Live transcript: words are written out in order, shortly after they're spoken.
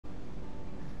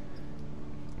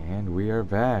are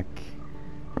back.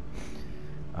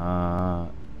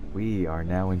 We are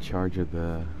now in charge of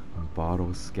the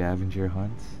bottle scavenger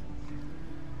hunt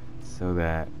so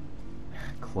that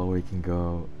Chloe can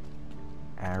go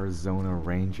Arizona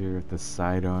Ranger with the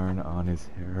sidearm on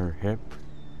her hip.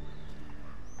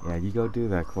 Yeah, you go do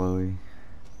that, Chloe.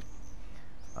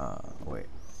 Wait,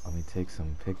 let me take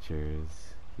some pictures.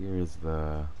 Here is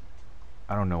the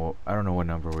I don't know what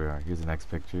number we are. Here's the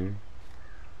next picture.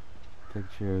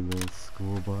 Picture of the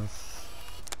school bus.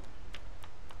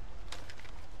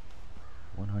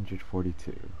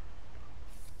 142.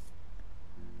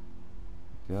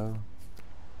 Go.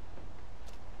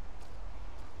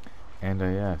 And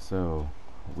yeah, so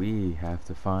we have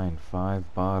to find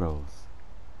 5 bottles.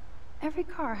 Every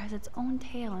car has its own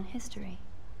tale and history.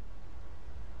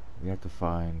 We have to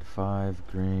find 5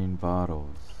 green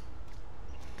bottles.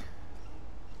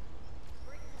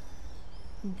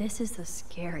 This is the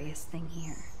scariest thing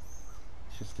here.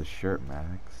 It's just a shirt,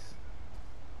 Max.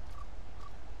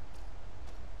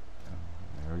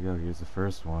 There we go, here's the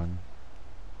first one.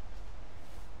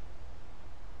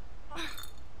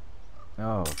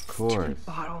 Oh, of course. Cheap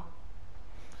bottle.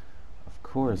 Of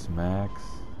course, Max.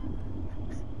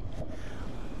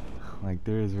 Like,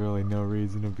 there is really no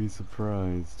reason to be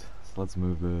surprised. So let's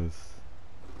move this.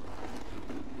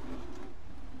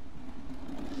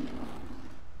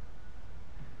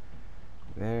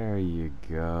 There you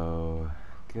go.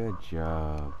 Good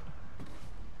job.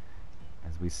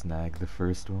 As we snag the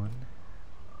first one.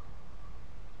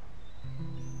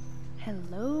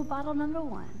 Hello, bottle number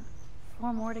 1.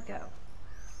 4 more to go.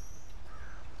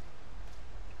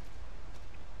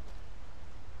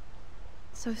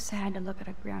 So sad to look at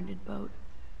a grounded boat.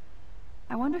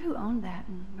 I wonder who owned that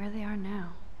and where they are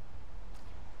now.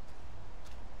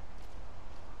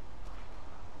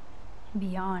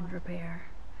 Beyond repair.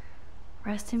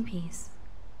 Rest in peace.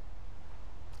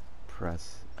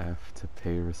 Press F to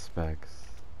pay respects.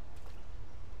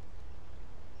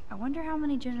 I wonder how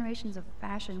many generations of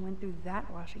fashion went through that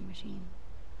washing machine.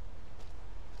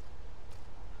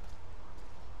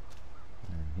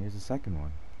 And here's the second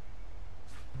one.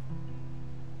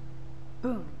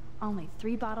 Boom. Only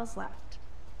 3 bottles left.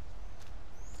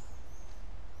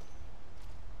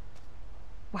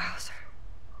 Wowzer.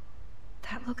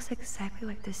 That looks exactly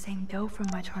like the same dough from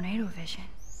my tornado vision.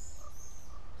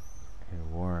 Hey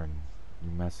Warren,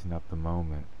 you're messing up the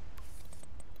moment.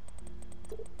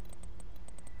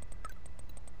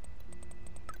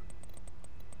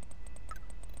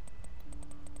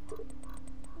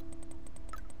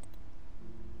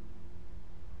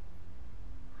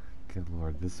 Good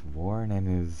lord, this Warren and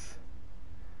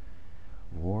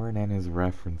his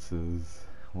references.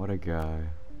 What a guy.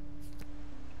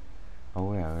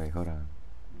 Oh wait, hold on.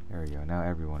 There we go. Now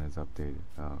everyone is updated.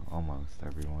 Oh, almost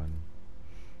everyone.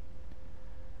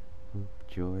 Oop,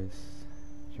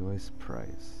 Joyce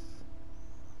Price.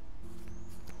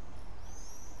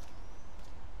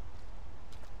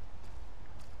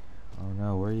 Oh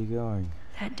no, where are you going?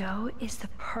 That dough is the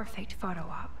perfect photo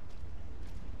op.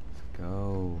 Let's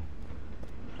go.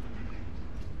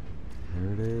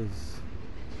 Here it is.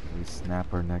 We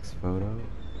snap our next photo.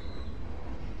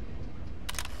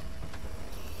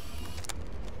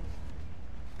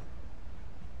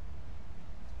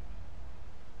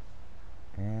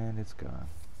 And it's gone.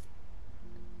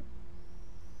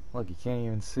 Look, you can't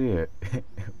even see it. It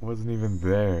wasn't even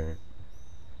there.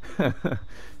 It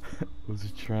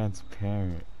was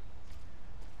transparent.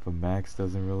 But Max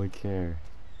doesn't really care.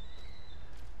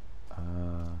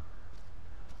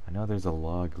 I know there's a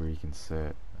log where you can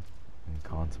sit and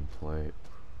contemplate.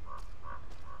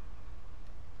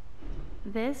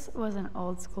 This was an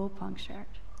old school punk shirt.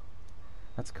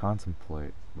 Let's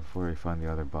contemplate before we find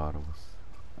the other bottles.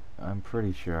 I'm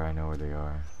pretty sure I know where they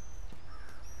are.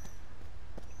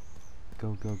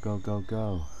 Go, go, go, go,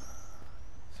 go.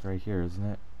 It's right here, isn't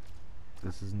it?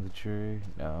 This isn't the tree?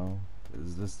 No.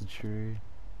 Is this the tree?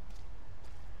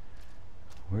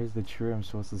 Where's the tree I'm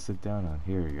supposed to sit down on?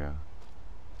 Here we go.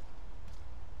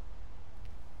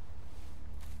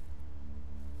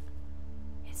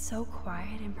 It's so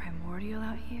quiet and primordial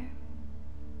out here.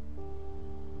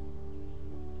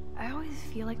 I always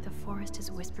feel like the forest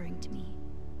is whispering to me.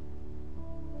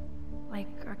 Like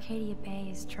Arcadia Bay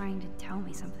is trying to tell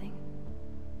me something.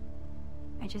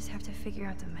 I just have to figure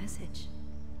out the message.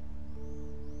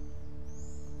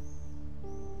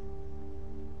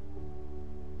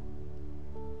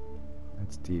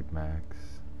 That's deep, Max.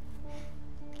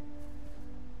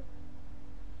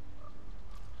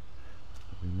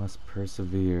 We must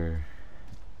persevere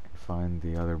and find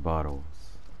the other bottles.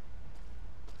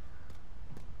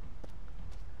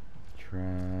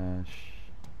 Trash.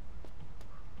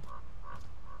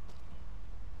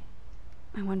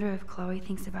 I wonder if Chloe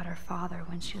thinks about her father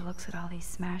when she looks at all these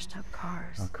smashed up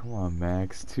cars. Oh, come on,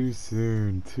 Max. Too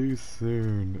soon. Too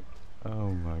soon. Oh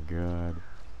my god.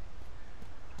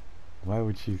 Why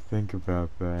would she think about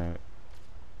that?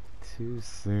 Too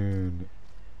soon.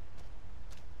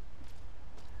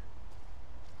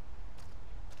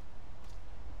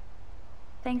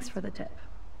 Thanks for the tip.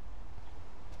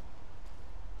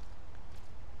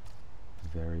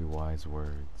 Very wise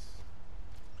words.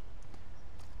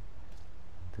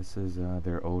 This is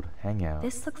their old hangout.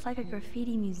 This looks like a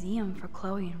graffiti museum for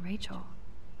Chloe and Rachel.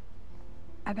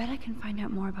 I bet I can find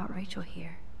out more about Rachel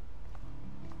here.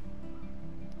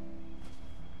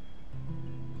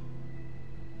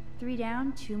 Three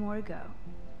down, two more to go.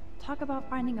 Talk about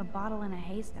finding a bottle in a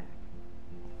haystack.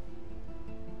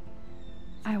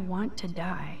 I want to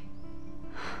die.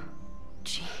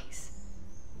 Jeez.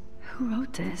 Who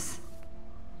wrote this?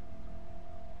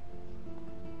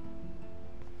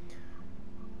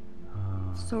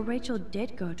 So Rachel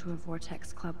did go to a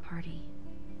Vortex Club party.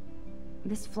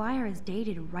 This flyer is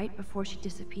dated right before she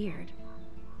disappeared.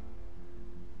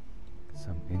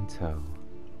 Some intel.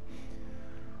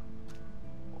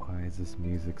 Why is this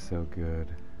music so good?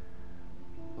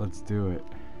 Let's do it.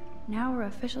 Now we're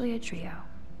officially a trio.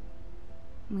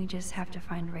 We just have to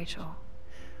find Rachel.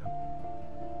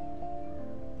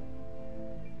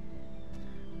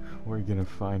 We're gonna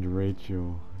find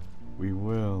Rachel. We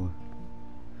will.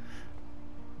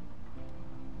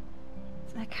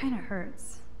 That kind of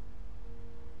hurts.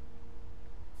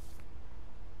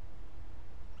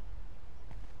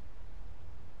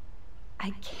 I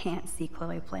can't see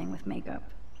Chloe playing with makeup.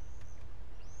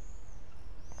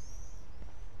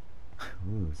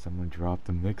 Ooh, someone dropped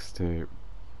a mixtape.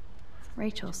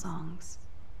 Rachel songs.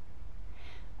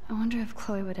 I wonder if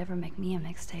Chloe would ever make me a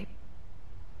mixtape.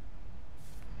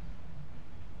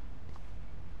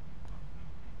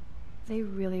 They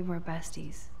really were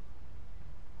besties.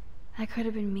 That could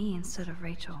have been me instead of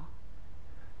Rachel.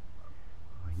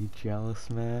 Are you jealous,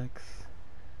 Max?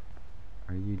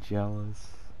 Are you jealous?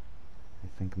 I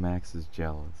think Max is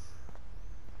jealous.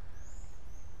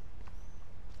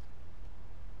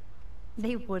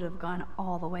 They would have gone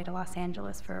all the way to Los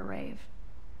Angeles for a rave.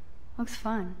 Looks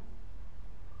fun.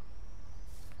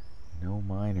 No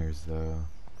minors, though.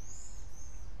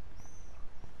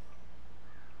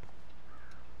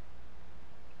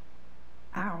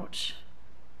 Ouch.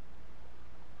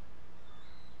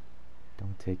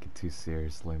 Don't take it too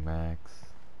seriously, Max.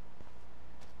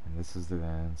 And this is the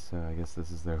end, so I guess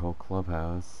this is their whole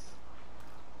clubhouse.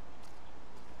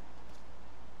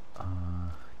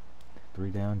 3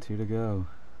 down, 2 to go.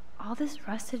 All this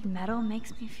rusted metal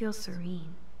makes me feel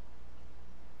serene.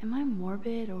 Am I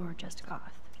morbid or just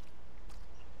goth?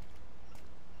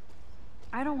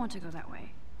 I don't want to go that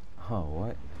way. Oh,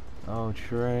 what? Oh,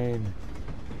 train.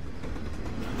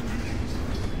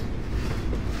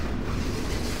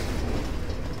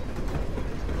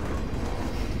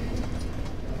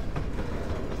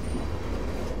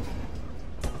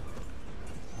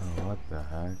 Oh, what the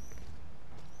heck?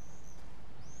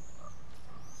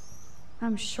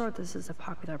 I'm sure this is a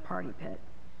popular party pit.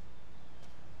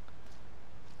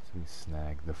 So we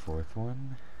snagged the 4th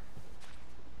one.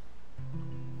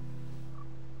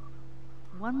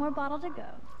 One more bottle to go.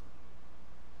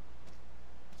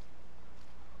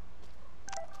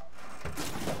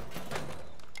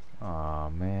 Aw,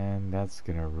 man, that's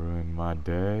gonna ruin my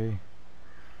day.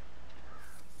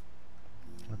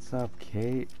 What's up,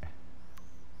 Kate?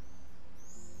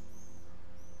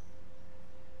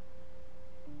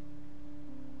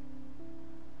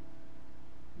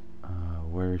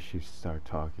 Where should she start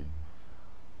talking?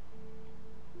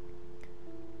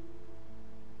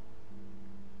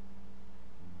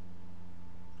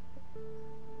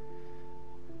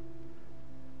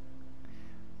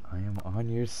 I am on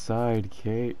your side,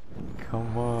 Kate.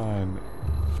 Come on.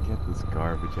 Get this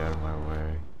garbage out of my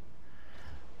way.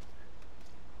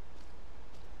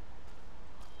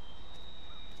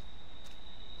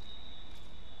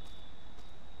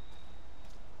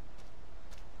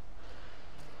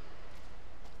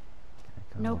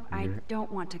 Nope, I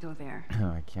don't want to go there.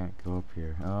 I can't go up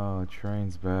here. Oh,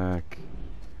 train's back.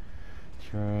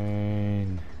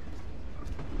 Train.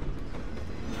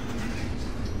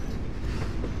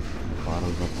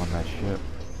 Bottles up on that ship.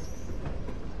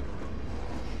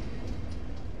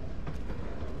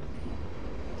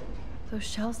 Those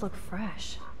shells look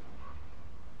fresh.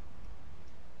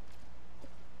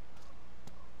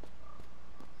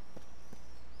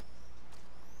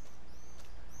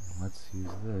 Let's use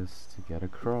this to get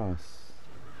across.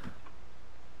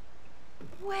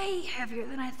 Way heavier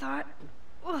than I thought.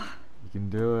 Ugh. You can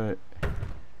do it.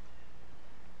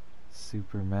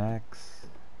 Super Max.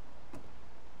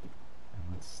 And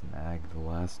let's snag the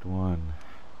last one.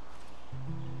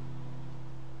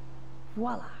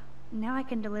 Voila! Now I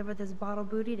can deliver this bottle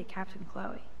booty to Captain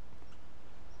Chloe.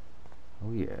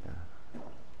 Oh yeah.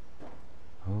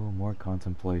 Oh, more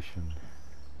contemplation.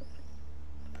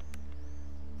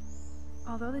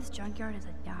 Although this junkyard is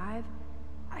a dive,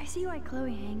 I see why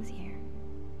Chloe hangs here.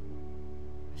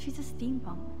 She's a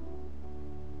steampunk.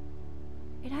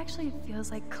 It actually feels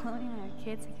like Chloe and I are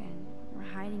kids again. We're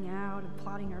hiding out and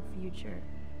plotting our future.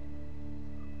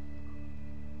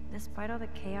 Despite all the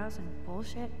chaos and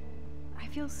bullshit, I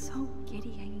feel so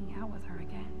giddy hanging out with her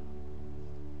again.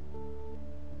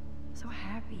 So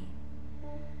happy.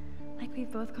 Like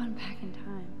we've both gone back in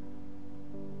time.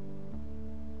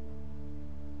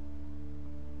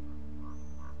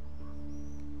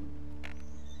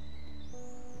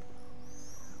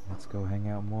 Let's go hang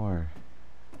out more.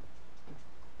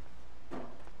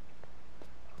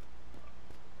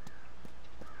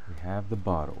 We have the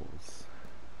bottles.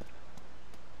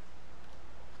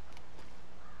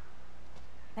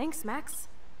 Thanks, Max.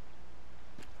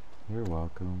 You're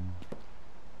welcome.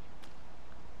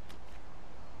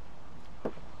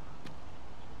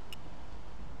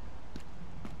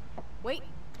 Wait,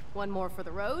 one more for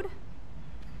the road.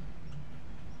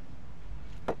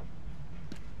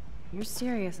 You're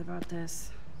serious about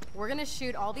this? We're gonna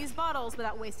shoot all these bottles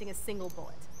without wasting a single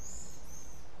bullet.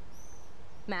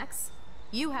 Max,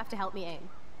 you have to help me aim.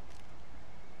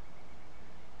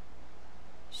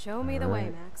 Show me the way,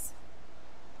 Alright. Max.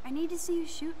 I need to see you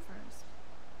shoot first.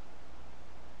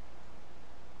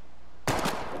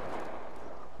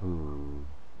 Ooh.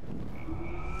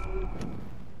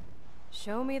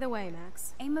 Show me the way,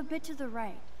 Max. Aim a bit to the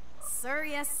right. Sir,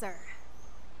 yes, sir.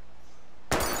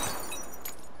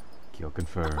 Kill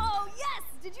confirmed. Oh, yes!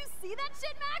 Did you see that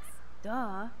shit, Max?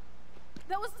 Duh.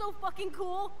 That was so fucking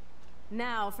cool.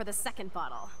 Now for the second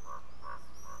bottle.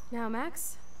 Now,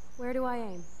 Max, where do I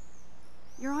aim?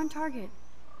 You're on target.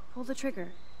 Pull the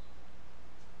trigger.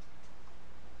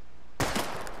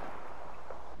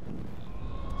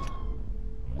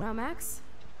 Now, Max,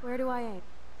 where do I aim?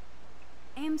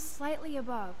 Aim slightly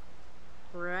above.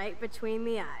 Right between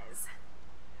the eyes.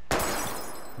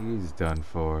 He's done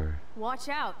for. Watch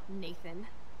out, Nathan.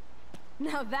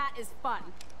 Now that is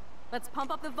fun. Let's pump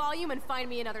up the volume and find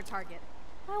me another target.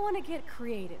 I want to get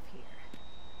creative here.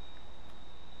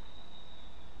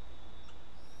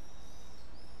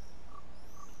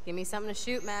 Give me something to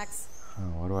shoot, Max.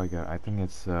 Oh, what do I got? I think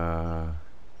it's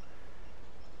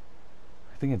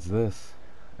this.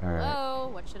 Alright. Hello,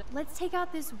 what should I... Let's take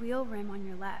out this wheel rim on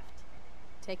your left.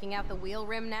 Taking out the wheel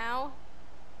rim now?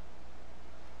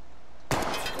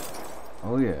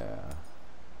 Oh yeah.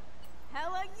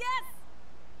 Hella yes!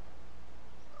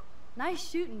 Nice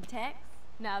shooting, Tex.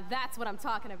 Now that's what I'm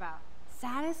talking about.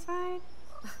 Satisfied?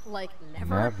 Like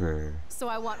never? Never. So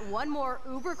I want one more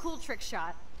uber cool trick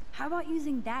shot. How about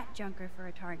using that junker for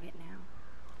a target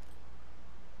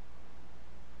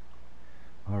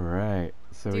now? Alright.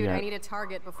 So we Dude, got I need a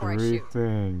target before I 3 shoot.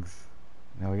 things.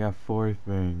 Now we got 4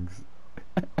 things.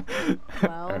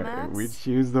 Well, Alright, Max? we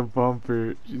choose the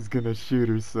bumper. She's gonna shoot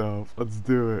herself. Let's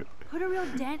do it. Put a real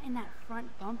dent in that front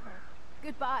bumper.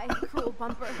 Goodbye, cruel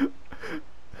bumper.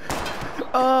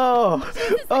 Oh!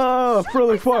 Jesus, Oh! shut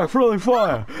Friendly myself. fire! Friendly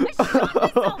fire! I shot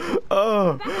myself.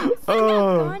 Oh! Back up,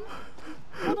 Oh! Gun?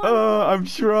 Hold on. Oh! I'm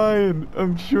trying!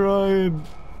 I'm trying!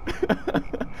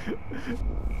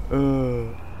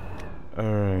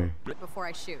 Alright. Before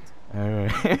I shoot.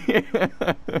 Alright.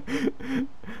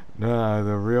 Nah,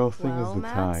 the real thing Well, is the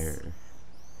Max? tire.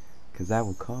 Cause that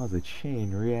will cause a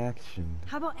chain reaction.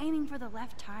 How about aiming for the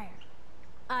left tire?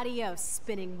 Adios,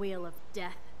 spinning wheel of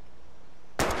death.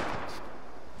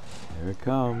 Here it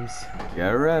comes.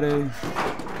 Get ready.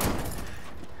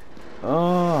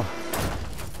 Oh!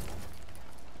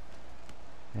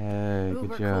 Hey, Uber good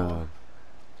cool. job.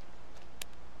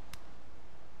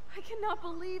 I cannot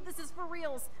believe this is for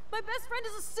reals. My best friend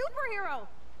is a superhero.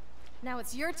 Now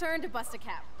it's your turn to bust a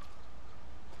cap.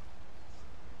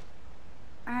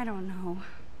 I don't know.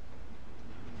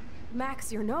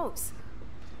 Max, your nose.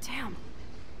 Damn.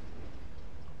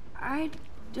 I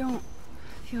don't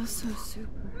feel so super.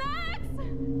 Max!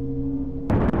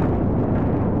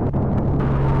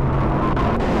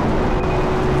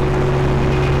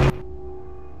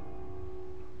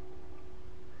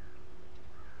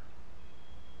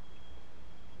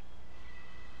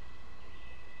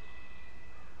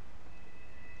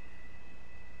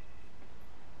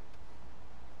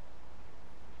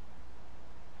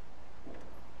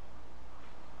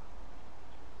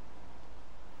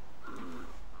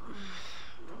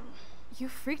 You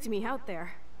freaked me out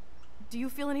there. Do you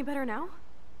feel any better now?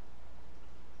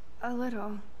 A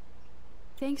little.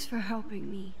 Thanks for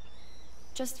helping me.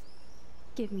 Just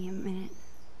give me a minute.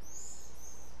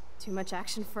 Too much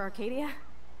action for Arcadia?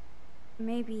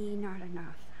 Maybe not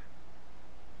enough.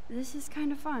 This is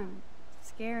kind of fun.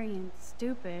 Scary and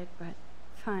stupid, but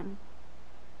fun.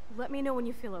 Let me know when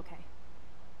you feel okay.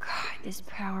 God, this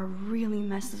power really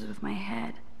messes with my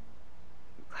head.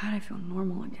 I'm glad I feel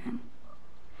normal again.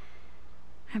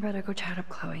 I better go chat up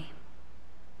Chloe.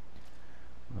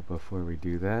 Well, before we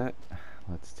do that,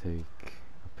 let's take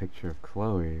a picture of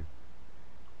Chloe.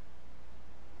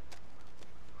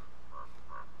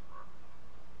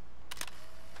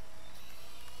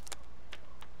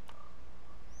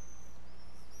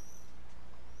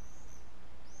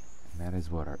 And that is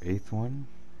what, our 8th one?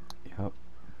 Yep.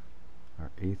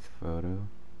 Our 8th photo.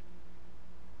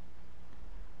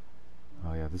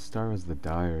 Oh yeah, this star was the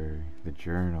diary, the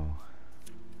journal.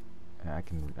 Yeah, I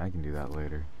can do that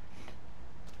later.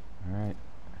 Alright.